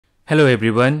Hello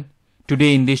everyone.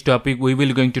 Today in this topic we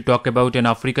will going to talk about an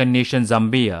African nation,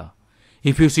 Zambia.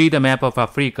 If you see the map of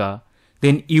Africa,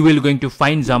 then you will going to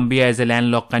find Zambia as a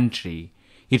landlocked country.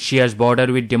 It shares border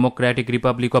with Democratic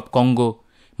Republic of Congo,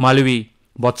 Malawi,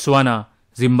 Botswana,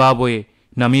 Zimbabwe,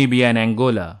 Namibia and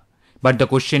Angola. But the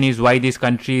question is why this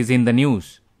country is in the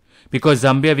news. Because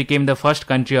Zambia became the first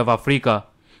country of Africa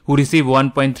who received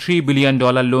 $1.3 billion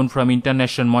loan from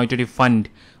International Monetary Fund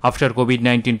after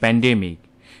COVID-19 pandemic.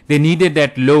 They needed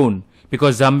that loan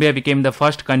because Zambia became the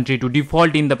first country to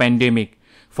default in the pandemic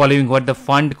following what the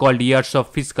fund called years of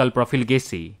fiscal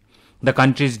profligacy. The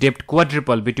country's debt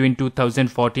quadrupled between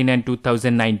 2014 and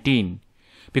 2019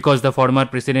 because the former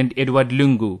President Edward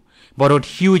Lungu borrowed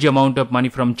huge amount of money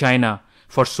from China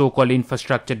for so-called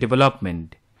infrastructure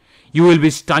development. You will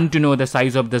be stunned to know the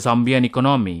size of the Zambian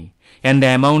economy and the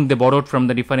amount they borrowed from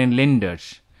the different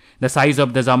lenders. The size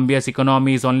of the Zambia's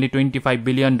economy is only $25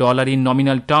 billion in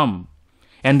nominal term,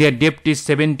 and their debt is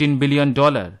 $17 billion.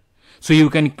 So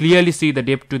you can clearly see the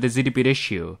debt to the GDP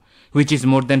ratio, which is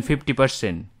more than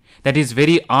 50%. That is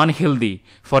very unhealthy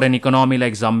for an economy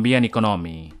like Zambian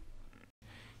economy.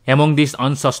 Among this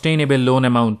unsustainable loan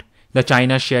amount, the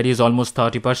China share is almost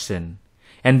 30%,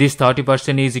 and this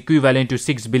 30% is equivalent to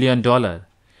 $6 billion.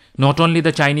 Not only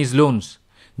the Chinese loans,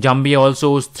 Zambia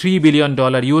also owes $3 billion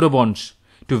Eurobonds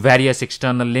to various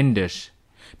external lenders.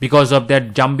 Because of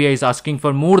that, Zambia is asking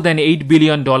for more than $8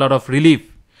 billion of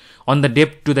relief on the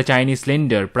debt to the Chinese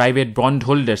lender, private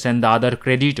bondholders and the other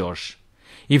creditors.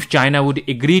 If China would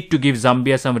agree to give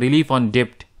Zambia some relief on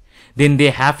debt, then they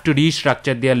have to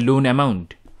restructure their loan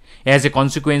amount. As a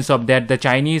consequence of that, the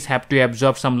Chinese have to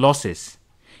absorb some losses.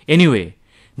 Anyway,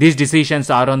 these decisions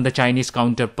are on the Chinese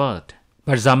counterpart.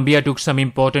 But Zambia took some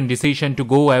important decision to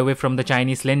go away from the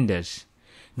Chinese lenders.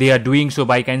 They are doing so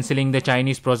by cancelling the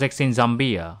Chinese projects in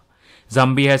Zambia.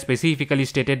 Zambia has specifically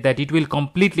stated that it will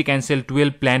completely cancel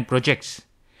 12 planned projects.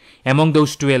 Among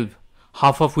those 12,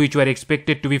 half of which were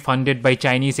expected to be funded by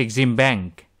Chinese Exim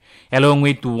Bank, along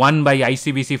with one by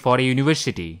ICBC for a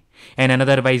university and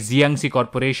another by Jiangxi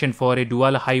Corporation for a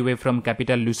dual highway from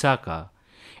capital Lusaka.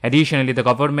 Additionally, the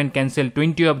government cancelled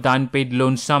 20 of the unpaid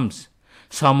loan sums,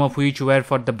 some of which were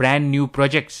for the brand new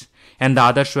projects and the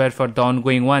others were for the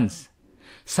ongoing ones.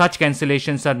 Such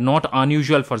cancellations are not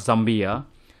unusual for Zambia,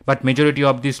 but majority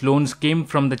of these loans came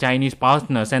from the Chinese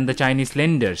partners and the Chinese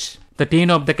lenders. The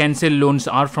 10 of the cancelled loans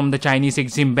are from the Chinese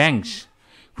Exim banks,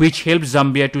 which helped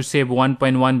Zambia to save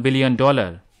 $1.1 billion.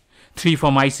 3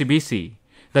 from ICBC.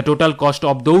 The total cost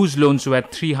of those loans were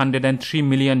 $303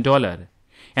 million.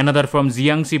 Another from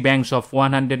Jiangxi banks of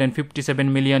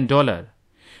 $157 million.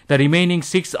 The remaining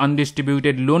 6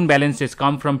 undistributed loan balances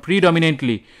come from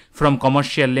predominantly from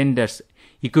commercial lenders,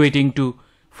 equating to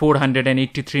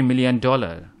 $483 million.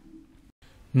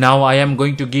 Now I am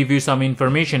going to give you some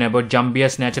information about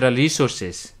Zambia's natural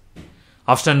resources.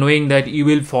 After knowing that you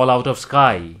will fall out of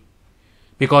sky,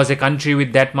 because a country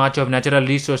with that much of natural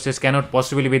resources cannot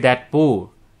possibly be that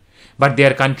poor, but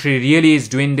their country really is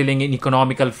dwindling in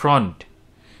economical front.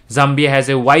 Zambia has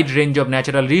a wide range of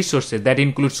natural resources that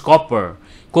includes copper,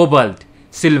 cobalt,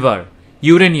 silver,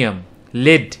 uranium,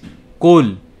 lead,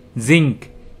 coal, zinc,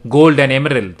 gold and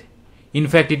emerald. In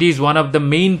fact, it is one of the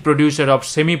main producers of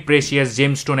semi-precious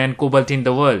gemstone and cobalt in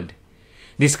the world.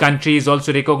 This country is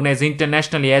also recognized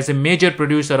internationally as a major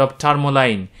producer of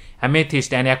tourmaline,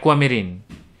 amethyst and aquamarine.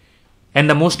 And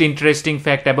the most interesting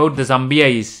fact about the Zambia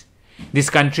is,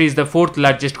 this country is the 4th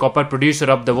largest copper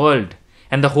producer of the world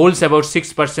and holds about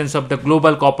 6% of the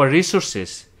global copper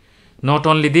resources. Not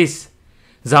only this,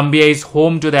 Zambia is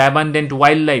home to the abundant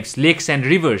wildlife, lakes and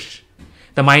rivers.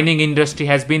 The mining industry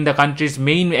has been the country's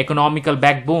main economical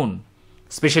backbone,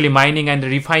 especially mining and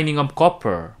refining of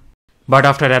copper. But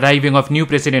after arriving of new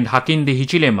President Hakainde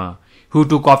Hichilema, who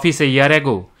took office a year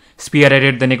ago,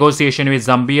 spearheaded the negotiation with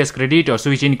Zambia's creditors,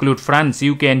 which include France,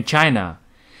 UK and China.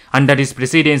 Under his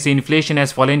presidency, inflation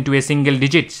has fallen to a single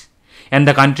digits, and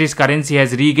the country's currency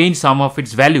has regained some of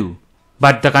its value.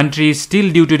 But the country is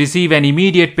still due to receive an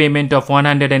immediate payment of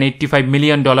 $185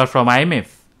 million from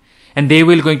IMF. And they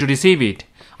will going to receive it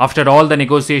after all the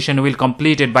negotiation will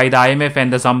completed by the IMF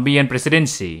and the Zambian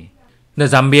presidency. The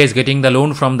Zambia is getting the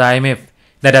loan from the IMF.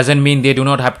 That doesn't mean they do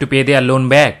not have to pay their loan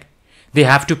back. They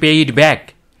have to pay it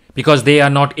back because they are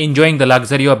not enjoying the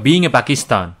luxury of being a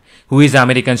Pakistan, who is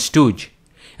American stooge.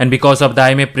 And because of the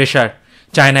IMF pressure,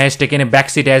 China has taken a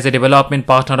backseat as a development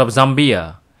partner of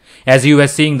Zambia. As you were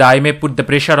seeing, the IMF put the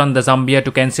pressure on the Zambia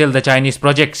to cancel the Chinese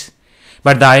projects.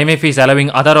 But the IMF is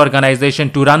allowing other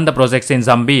organizations to run the projects in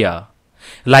Zambia.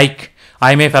 Like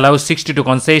IMF allows 62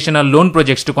 concessional loan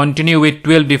projects to continue with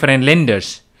 12 different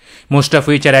lenders. most of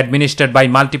which are administered by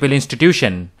multiple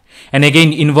institutions and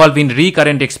again involve in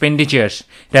recurrent expenditures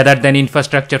rather than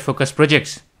infrastructure-focused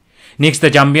projects. Next,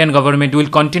 the Zambian government will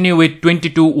continue with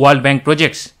 22 World Bank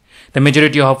projects, the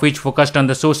majority of which focused on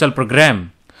the social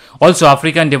program. Also,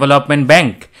 African Development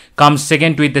Bank comes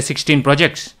second with the 16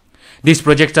 projects. These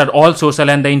projects are all social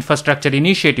and the infrastructure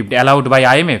initiative allowed by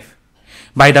IMF.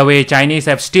 By the way, Chinese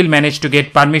have still managed to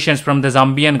get permissions from the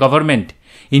Zambian government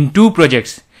in 2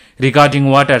 projects regarding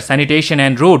water, sanitation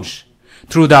and roads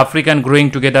through the African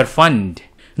Growing Together Fund.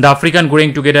 The African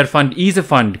Growing Together Fund is a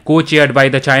fund co-chaired by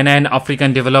the China and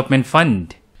African Development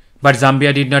Fund. But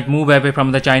Zambia did not move away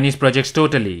from the Chinese projects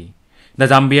totally. The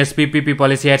Zambia's PPP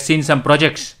policy had seen some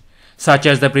projects, such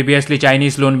as the previously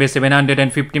Chinese loan-based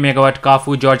 750 megawatt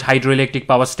Kafu George hydroelectric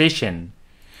power station.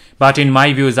 But in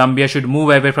my view, Zambia should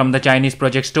move away from the Chinese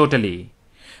projects totally.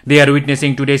 They are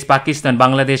witnessing today's Pakistan,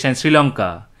 Bangladesh and Sri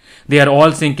Lanka. They are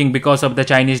all sinking because of the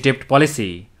Chinese debt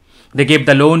policy. They gave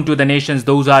the loan to the nations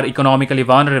those are economically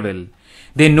vulnerable.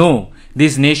 They know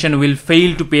this nation will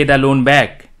fail to pay the loan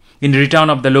back. In return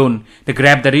of the loan, they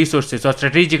grab the resources or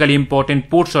strategically important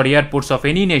ports or airports of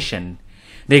any nation.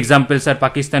 The examples are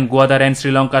Pakistan, Gwadar and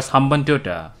Sri Lanka's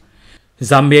Hambantota.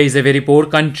 Zambia is a very poor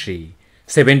country.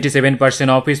 77%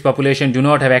 of its population do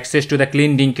not have access to the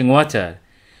clean drinking water.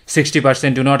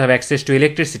 60% do not have access to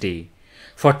electricity.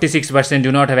 46%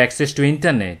 do not have access to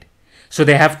internet. So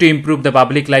they have to improve the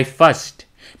public life first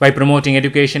by promoting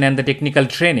education and the technical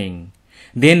training.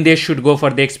 Then they should go for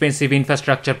the expensive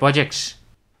infrastructure projects.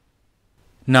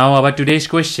 Now our today's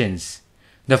questions.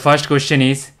 The first question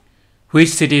is, which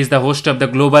city is the host of the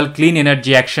Global Clean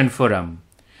Energy Action Forum?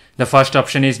 The first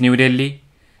option is New Delhi.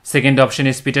 Second option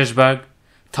is Petersburg.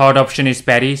 Third option is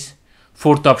Paris.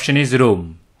 Fourth option is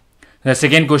Rome. The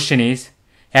second question is,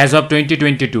 as of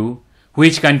 2022,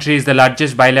 which country is the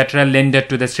largest bilateral lender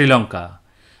to the Sri Lanka?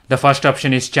 The first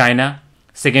option is China.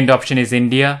 Second option is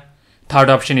India. Third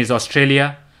option is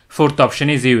Australia. Fourth option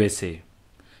is USA.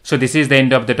 So this is the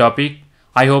end of the topic.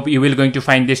 I hope you will going to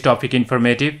find this topic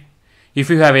informative. If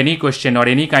you have any question or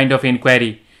any kind of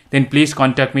inquiry, then please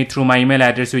contact me through my email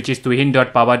address, which is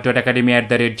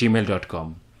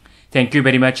tuhin.power.academy@gmail.com. Thank you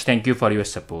very much. Thank you for your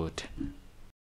support.